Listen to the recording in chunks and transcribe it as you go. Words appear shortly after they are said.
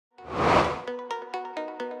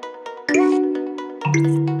Food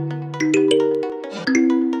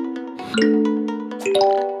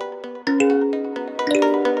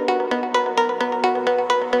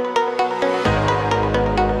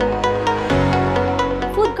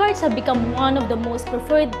carts have become one of the most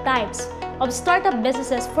preferred types of startup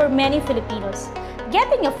businesses for many Filipinos.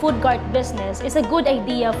 Getting a food cart business is a good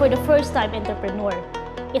idea for the first-time entrepreneur.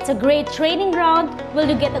 It's a great training ground while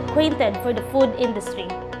you get acquainted for the food industry.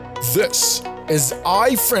 This is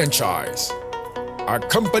iFranchise, a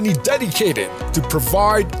company dedicated to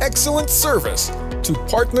provide excellent service to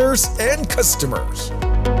partners and customers.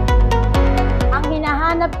 Ang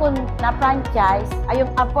hinahanap ko na franchise ay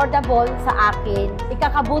yung affordable sa akin,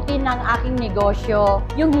 ikakabuti ng aking negosyo,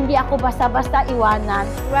 yung hindi ako basta-basta iwanan.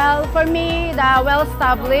 Well, for me, the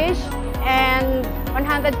well-established and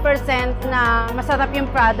 100% na masarap yung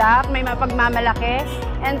product, may mapagmamalaki,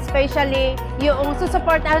 and especially yung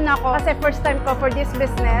susuportahan ako kasi first time ko for this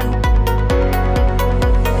business.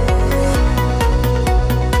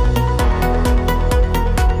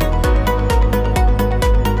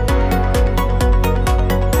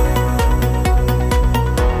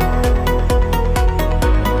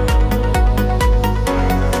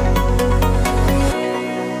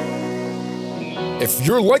 If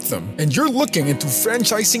you're like them and you're looking into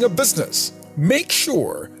franchising a business, make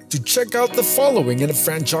sure to check out the following in a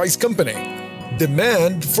franchise company: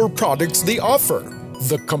 demand for products they offer,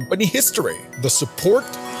 the company history, the support,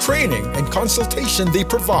 training, and consultation they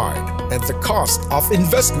provide, and the cost of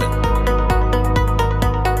investment.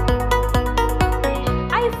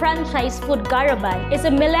 iFranchise Food Caravan is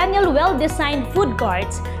a millennial well-designed food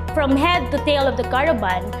carts from head to tail of the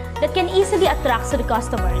caravan that can easily attract the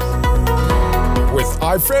customers. With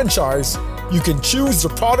iFranchise, you can choose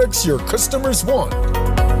the products your customers want.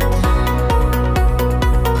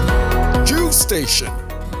 Juice Station,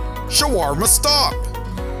 Shawarma Stop,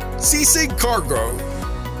 Sisig Cargo,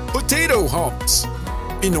 Potato Humps,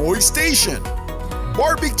 Pinoy Station,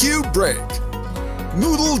 Barbecue Break,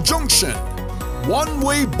 Noodle Junction,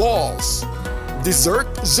 One-Way Balls,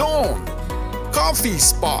 Dessert Zone, Coffee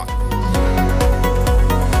Spot.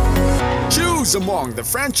 Choose among the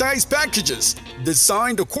franchise packages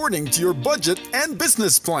designed according to your budget and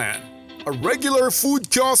business plan. A regular food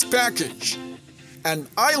kiosk package, an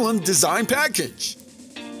island design package,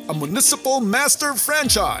 a municipal master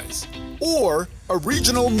franchise, or a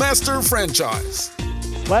regional master franchise.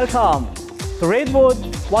 Welcome to Redwood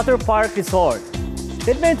Water Park Resort.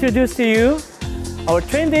 Let me introduce to you our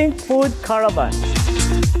trending food caravan.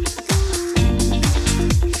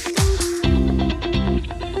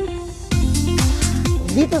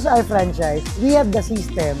 Dito sa iFranchise, we have the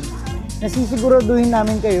system na sisiguraduhin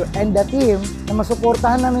namin kayo and the team na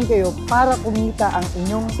masuportahan namin kayo para kumita ang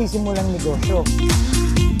inyong sisimulang negosyo.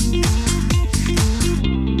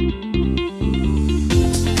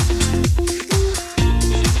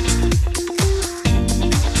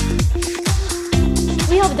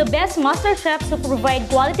 We have the best master chefs who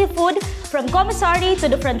provide quality food from commissary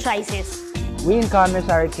to the franchises. We in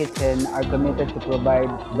Commissary Kitchen are committed to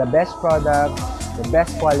provide the best product, the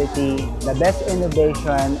best quality, the best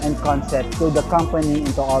innovation and concept to the company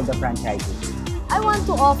and to all the franchises. I want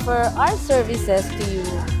to offer our services to you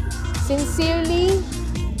sincerely,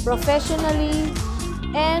 professionally,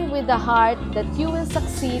 and with the heart that you will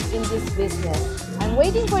succeed in this business. I'm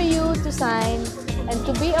waiting for you to sign and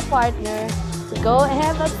to be a partner, to go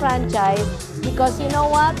have a franchise, because you know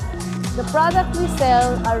what? The product we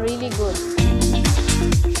sell are really good.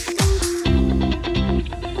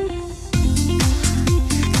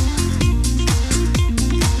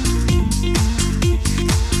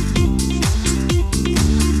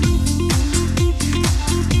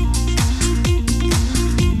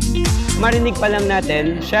 Marinig pa lang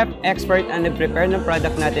natin, chef expert ang nag-prepare ng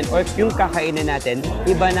product natin or yung kakainin natin,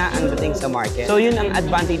 iba na ang dating sa market. So yun ang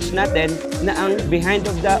advantage natin na ang behind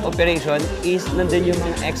of the operation is nandun yung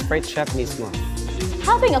mga expert chef mismo.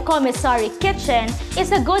 Having a commissary kitchen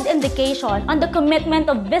is a good indication on the commitment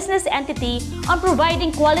of business entity on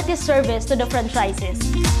providing quality service to the franchises.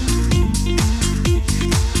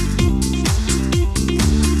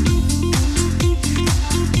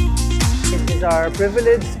 It is our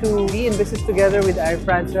privilege to be in business together with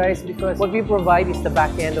iFranchise because what we provide is the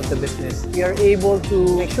back end of the business. We are able to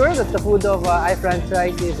make sure that the food of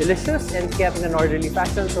iFranchise is delicious and kept in an orderly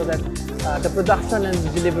fashion so that the production and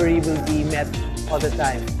delivery will be met all the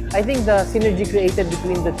time. I think the synergy created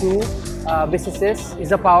between the two businesses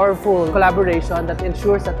is a powerful collaboration that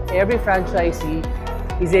ensures that every franchisee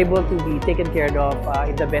is able to be taken care of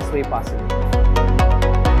in the best way possible.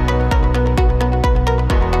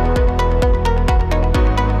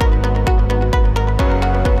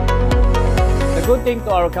 The good Contributing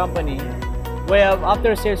to our company, we have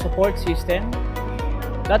after-sales support system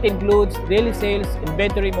that includes daily sales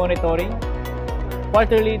inventory monitoring,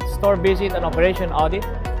 quarterly store visit and operation audit,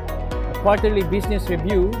 a quarterly business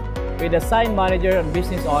review with assigned manager and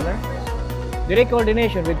business owner, direct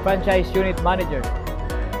coordination with franchise unit manager,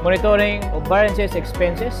 monitoring of variances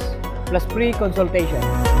expenses, plus pre-consultation.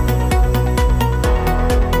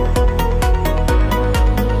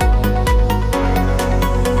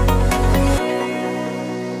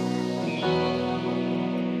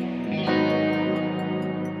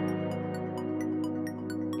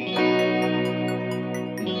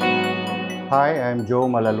 Hi, I'm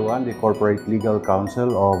Joe Malaluan, the Corporate Legal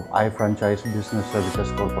Counsel of iFranchise Business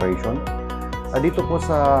Services Corporation. Dito po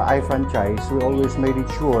sa iFranchise, we always made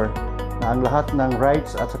it sure na ang lahat ng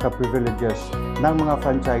rights at saka privileges ng mga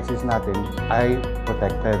franchises natin ay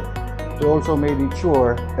protected. We also made it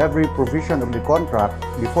sure every provision of the contract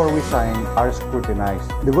before we sign are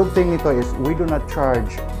scrutinized. The good thing nito is we do not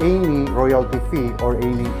charge any royalty fee or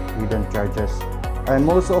any hidden charges. And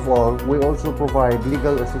most of all, we also provide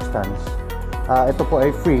legal assistance. Ito po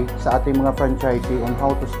ay free sa ating mga franchisee on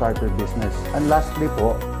how to start their business. And lastly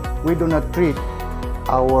po, we do not treat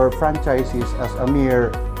our franchisees as a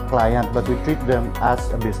mere client, but we treat them as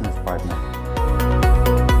a business partner.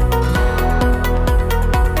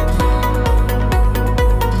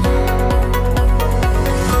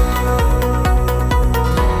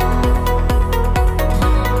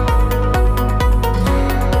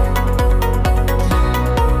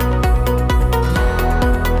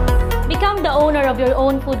 Of your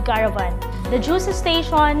own food caravan. The Juicy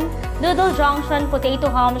Station, Noodle Junction,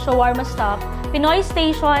 Potato Hum, Shawarma Stop, Pinoy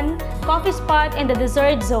Station, Coffee Spot, and the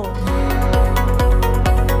Dessert Zone.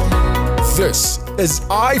 This is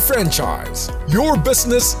iFranchise. Your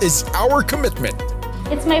business is our commitment.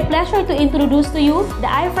 It's my pleasure to introduce to you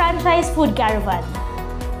the iFranchise Food Caravan.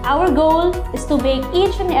 Our goal is to make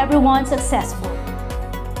each and every one successful.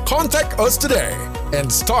 Contact us today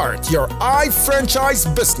and start your iFranchise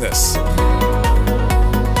business.